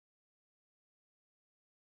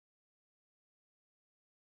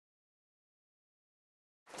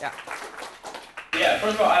Yeah. Yeah,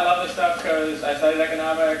 first of all, I love this stuff because I studied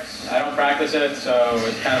economics. I don't practice it, so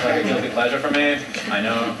it's kind of like a guilty pleasure for me. I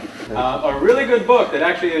know. A really good book that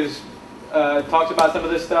actually is talks about some of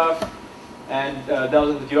this stuff and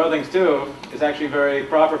delves into a few other things too is actually very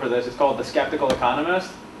proper for this. It's called The Skeptical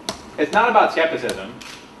Economist. It's not about skepticism,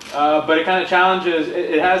 but it kind of challenges.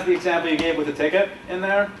 It has the example you gave with the ticket in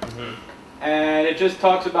there, and it just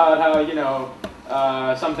talks about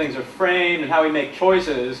how some things are framed and how we make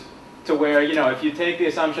choices. To where, if you take the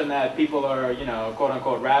assumption that people are, quote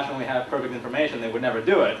unquote rationally have perfect information, they would never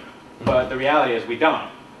do it. But the reality is we don't.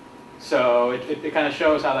 So it kind of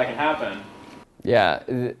shows how that can happen. Yeah,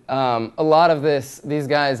 a lot of these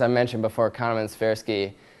guys I mentioned before, Kahneman and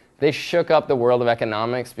Tversky, they shook up the world of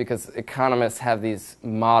economics because economists have these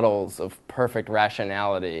models of perfect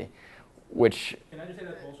rationality, which... Can I just say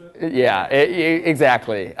that's bullshit? Yeah,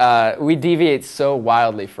 exactly. We deviate so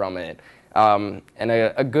wildly from it. And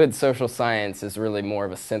a good social science is really more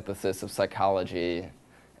of a synthesis of psychology.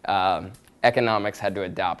 Economics had to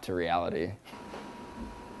adapt to reality.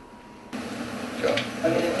 Joe? I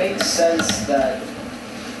mean, it makes sense that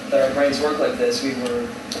our brains work like this.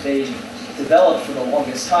 They developed for the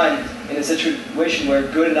longest time in a situation where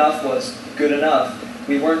good enough was good enough.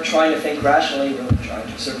 We weren't trying to think rationally, we were trying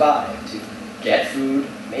to survive, to get food,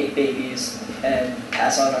 make babies, and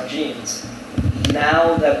pass on our genes.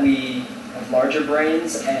 Now that we have larger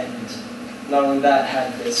brains, and not only that,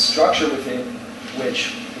 have this structure within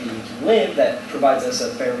which we live that provides us a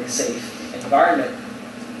fairly safe environment,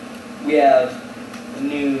 we have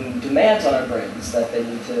new demands on our brains that they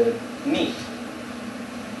need to meet.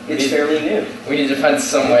 It's fairly new. We need to find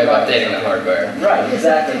some way of updating the hardware. Right,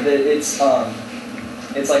 exactly. It's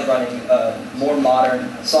like running more modern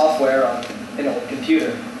software on an old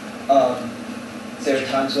computer. There are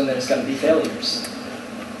times when there's going to be failures.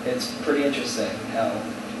 It's pretty interesting how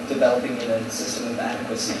developing in a system of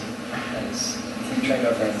adequacy has trained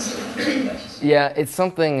our brains to. Yeah, it's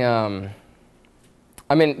something,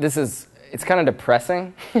 it's kind of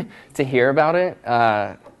depressing to hear about it.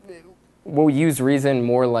 We'll use reason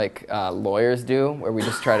more like lawyers do, where we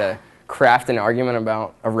just try to craft an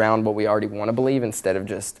argument around what we already want to believe instead of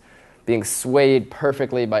just being swayed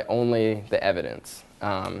perfectly by only the evidence.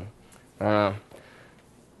 I don't know.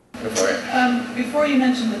 Before you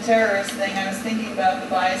mentioned the terrorist thing, I was thinking about the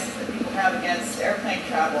biases that people have against airplane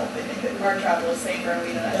travel. They think that car travel is safer, and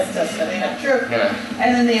we know that's definitely not true. Yeah.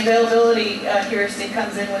 And then the availability heuristic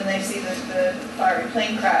comes in when they see the fiery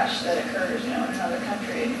plane crash that occurs, in another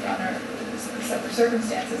country under separate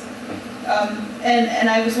circumstances. And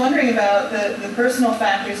I was wondering about the personal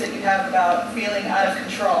factors that you have about feeling out of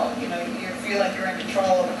control. You feel like you're in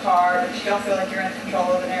control of a car, but you don't feel like you're in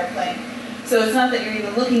control of an airplane. So it's not that you're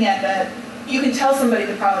even looking at that. You can tell somebody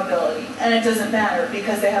the probability, and it doesn't matter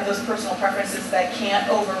because they have those personal preferences that can't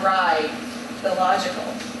override the logical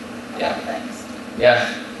things. Yeah,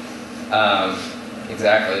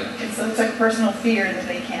 exactly. It's like personal fear that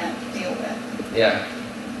they can't deal with. Yeah.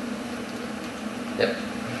 Yep.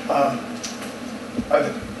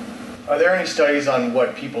 Are there any studies on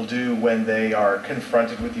what people do when they are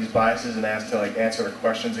confronted with these biases and asked to answer their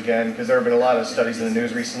questions again? Because there have been a lot of studies in the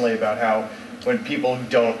news recently about how when people who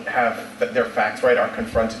don't have their facts right are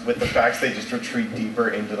confronted with the facts, they just retreat deeper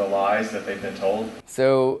into the lies that they've been told.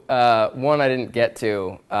 So one I didn't get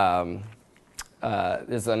to,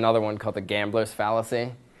 there's another one called the gambler's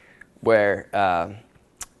fallacy, where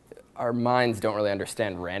our minds don't really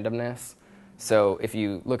understand randomness. So if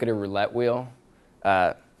you look at a roulette wheel,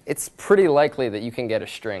 it's pretty likely that you can get a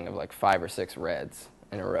string of 5 or 6 reds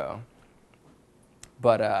in a row.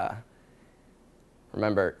 But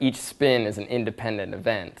remember, each spin is an independent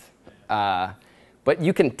event. But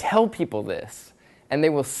you can tell people this, and they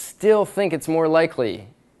will still think it's more likely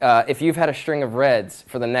if you've had a string of reds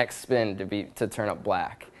for the next spin to turn up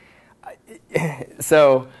black.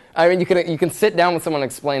 So, you can sit down with someone and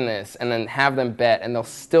explain this, and then have them bet, and they'll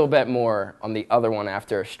still bet more on the other one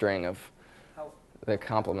after a string of the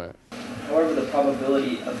complement. However, the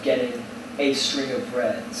probability of getting a string of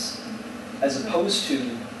reds, as opposed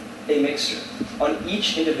to a mixture, on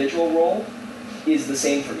each individual roll is the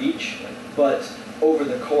same for each, but over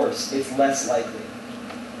the course it's less likely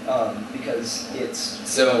because it's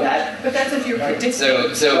that. But that's if you're predicting.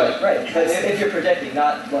 Right. But if you're predicting,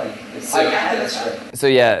 not I had a string. So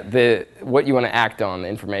yeah, what you want to act on, the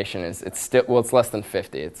information it's less than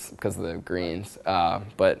 50. It's because of the greens,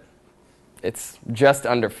 but it's just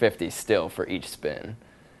under 50 still for each spin.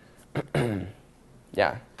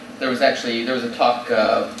 Yeah. There was a talk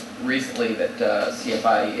recently that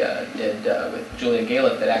CFI did with Julia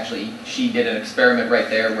Galef that actually she did an experiment right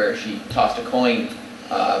there where she tossed a coin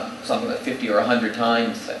something like 50 or 100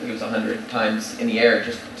 times, I think it was 100 times in the air,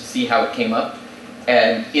 just to see how it came up.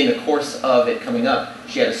 And in the course of it coming up,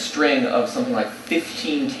 she had a string of something like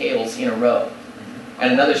 15 tails in a row,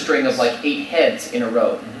 and another string of like 8 heads in a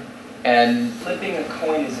row. And flipping a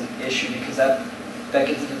coin is an issue because that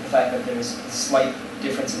gets into the fact that there's a slight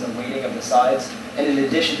difference in the weighting of the sides, and in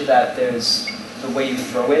addition to that, there's the way you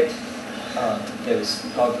throw it. There's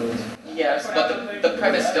probability. yes, but the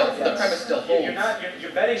premise still holds.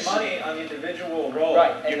 You're betting money on the individual roll.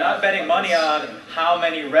 Right. You're not betting money on how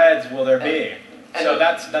many reds will there be. So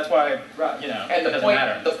that's why, you know, And it the doesn't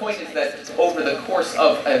matter. point is that over the course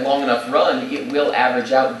of a long enough run, it will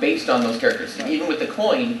average out based on those characteristics. Even with the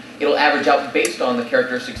coin, it'll average out based on the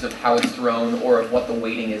characteristics of how it's thrown or of what the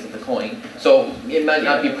weighting is of the coin. So it might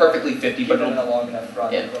not be perfectly 50, but Even in a long enough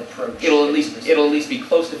run, it'll approach. it'll at least be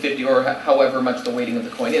close to 50, or however much the weighting of the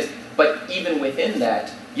coin is. But even within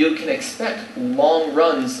that, you can expect long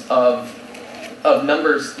runs of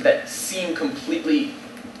numbers that seem completely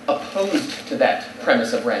opposed to that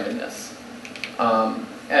premise of randomness.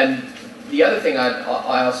 And the other thing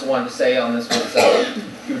I also wanted to say on this was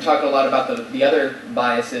you were talking a lot about the other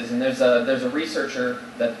biases, and there's a researcher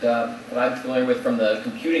that I'm familiar with from the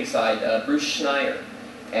computing side, Bruce Schneier,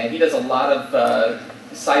 and he does a lot of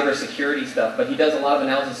cybersecurity stuff, but he does a lot of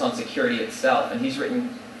analysis on security itself, and he's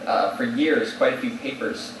written for years quite a few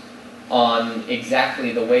papers on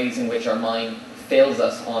exactly the ways in which our mind fails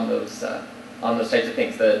us on those types of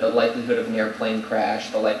things, the likelihood of an airplane crash,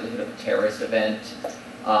 the likelihood of a terrorist event,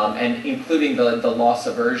 and including the loss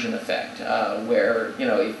aversion effect, where, you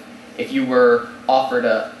know, if you were offered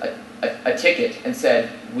a ticket and said,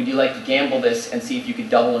 would you like to gamble this and see if you could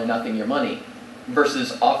double or nothing your money,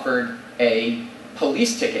 versus offered a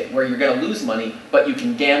police ticket where you're going to lose money, but you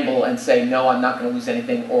can gamble and say, no, I'm not going to lose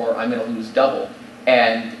anything, or I'm going to lose double.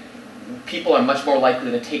 And people are much more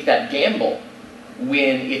likely to take that gamble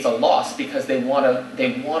when it's a loss, because they want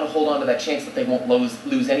to hold on to that chance that they won't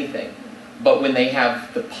lose anything. But when they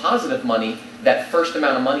have the positive money, that first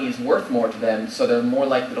amount of money is worth more to them, so they're more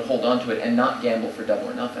likely to hold on to it and not gamble for double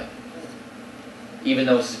or nothing, even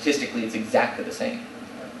though statistically it's exactly the same.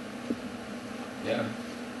 Yeah.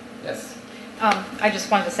 Yes. I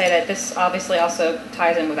just wanted to say that this obviously also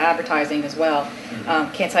ties in with advertising as well.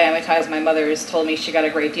 Can't tell you how many times my mother has told me she got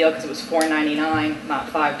a great deal because it was $4.99, not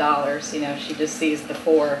 $5. You know, she just sees the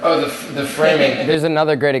 4. Oh, the framing. There's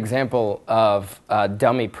another great example of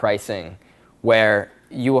dummy pricing, where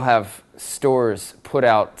you will have stores put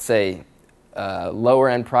out, say, a lower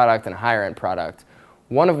end product and a higher end product,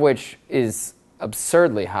 one of which is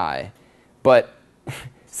absurdly high, but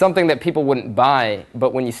something that people wouldn't buy,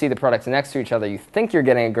 but when you see the products next to each other, you think you're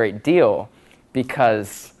getting a great deal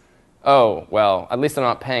because, oh, well, at least I'm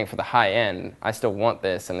not paying for the high end. I still want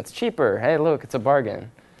this, and it's cheaper. Hey, look, it's a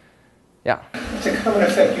bargain. Yeah. It's a common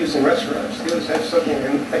effect used in restaurants. They always have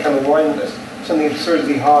something, like on the wine list, something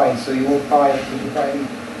absurdly high, so you won't buy it, but you buy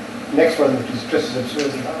the next one, which is just as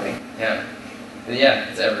absurdly high. Yeah,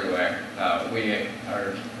 it's everywhere.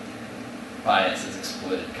 Our bias is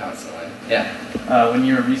exploited constantly. Yeah. When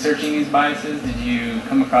you were researching these biases, did you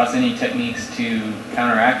come across any techniques to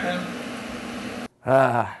counteract them?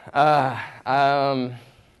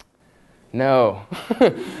 No.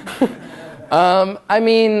 I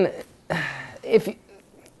mean, if you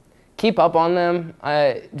keep up on them,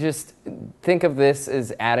 I just think of this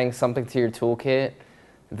as adding something to your toolkit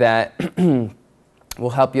that will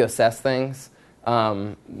help you assess things.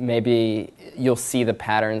 Maybe you'll see the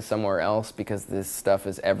pattern somewhere else because this stuff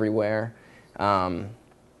is everywhere. And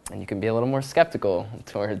you can be a little more skeptical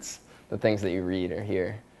towards the things that you read or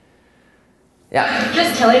hear. Yeah.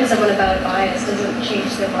 Just telling someone about a bias doesn't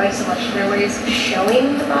change their mind so much. There are ways of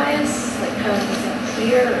showing the bias, like how is that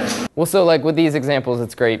clear? Well, so like with these examples,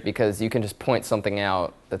 it's great because you can just point something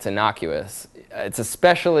out that's innocuous. It's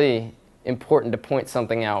especially important to point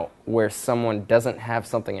something out where someone doesn't have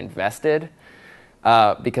something invested.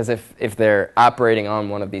 Because if they're operating on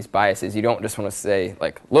one of these biases, you don't just want to say,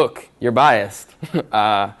 like, look, you're biased.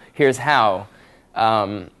 Here's how.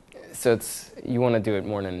 So you want to do it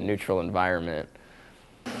more in a neutral environment.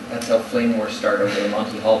 That's how flame wars start over the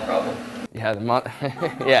Monty Hall problem. Yeah,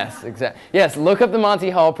 yes, exactly. Yes, look up the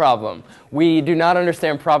Monty Hall problem. We do not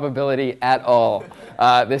understand probability at all.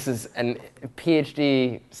 This is, and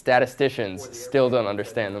PhD statisticians still don't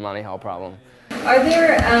understand the Monty Hall problem. Are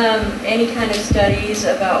there any kind of studies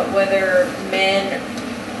about whether men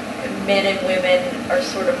and women are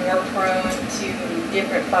sort of more prone to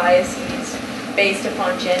different biases based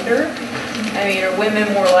upon gender? I mean, are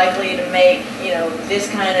women more likely to make, you know, this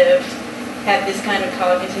kind of have this kind of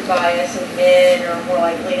cognitive bias and men are more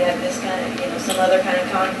likely to have this kind of, some other kind of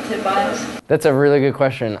cognitive bias? That's a really good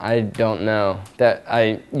question. I don't know.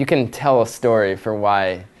 You can tell a story for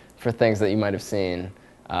things that you might have seen,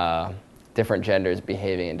 different genders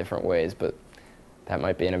behaving in different ways, but that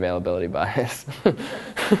might be an availability bias. I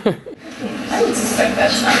would suspect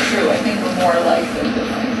that's not true. I think we're more alike than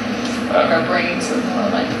different. Our brains are more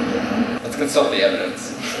alike than different. Let's consult the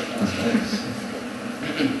evidence.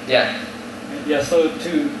 Yeah. Yeah, so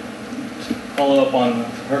to follow up on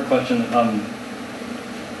her question,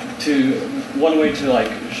 one way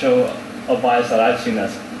to show a bias that I've seen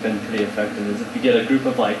that's been pretty effective is if you get a group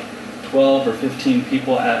of 12 or 15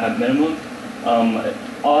 people at minimum,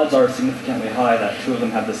 odds are significantly high that 2 of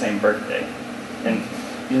them have the same birthday. And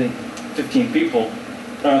you think 15 people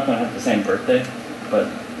are not going to have the same birthday, but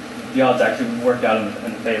the odds actually work out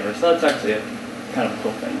in favor. So that's actually a kind of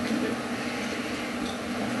cool thing you can do.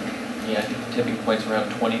 Yeah, I think the tipping point's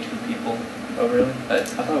around 22 people. Oh, really? I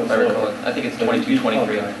thought it was I think it's 22,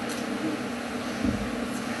 23. Okay.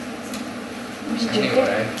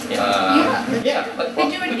 Anyway, yeah. They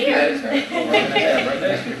do it here.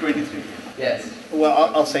 Yes.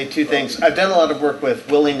 Well, I'll say 2 things. I've done a lot of work with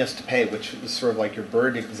willingness to pay, which is sort of like your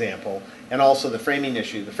bird example, and also the framing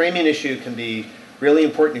issue. The framing issue can be really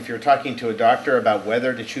important if you're talking to a doctor about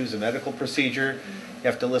whether to choose a medical procedure. You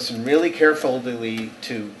have to listen really carefully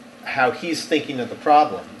to how he's thinking of the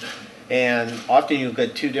problem. And often you'll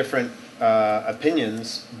get 2 different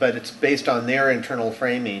opinions, but it's based on their internal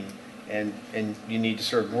framing. And you need to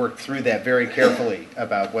sort of work through that very carefully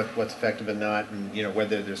about what's effective and not, and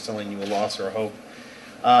whether they're selling you a loss or a hope.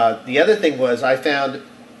 The other thing was I found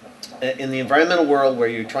in the environmental world where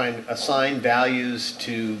you're trying to assign values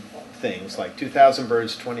to things like 2,000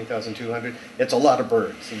 birds, 20,200, it's a lot of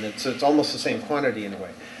birds, and it's almost the same quantity in a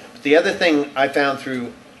way. But the other thing I found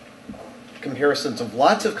through comparisons of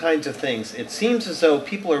lots of kinds of things, it seems as though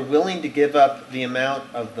people are willing to give up the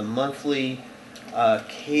amount of the monthly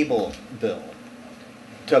cable bill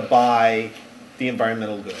to buy the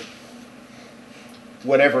environmental good,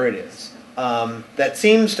 whatever it is. That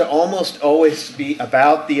seems to almost always be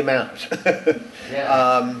about the amount.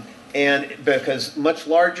 And because much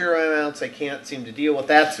larger amounts they can't seem to deal with,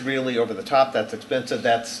 that's really over the top, that's expensive,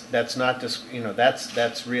 that's not just,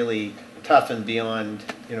 that's really tough and beyond,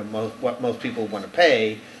 what most people want to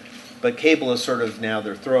pay. But cable is sort of now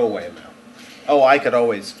their throwaway amount. Oh, I could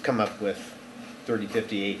always come up with 30,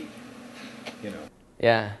 50, 80,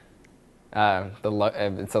 Yeah.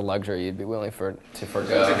 It's a luxury you'd be willing to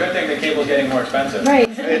forego. It's a good thing that cable's getting more expensive. Right.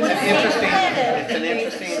 It's an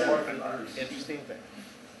interesting thing.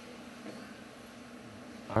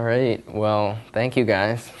 All right. Well, thank you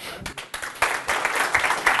guys.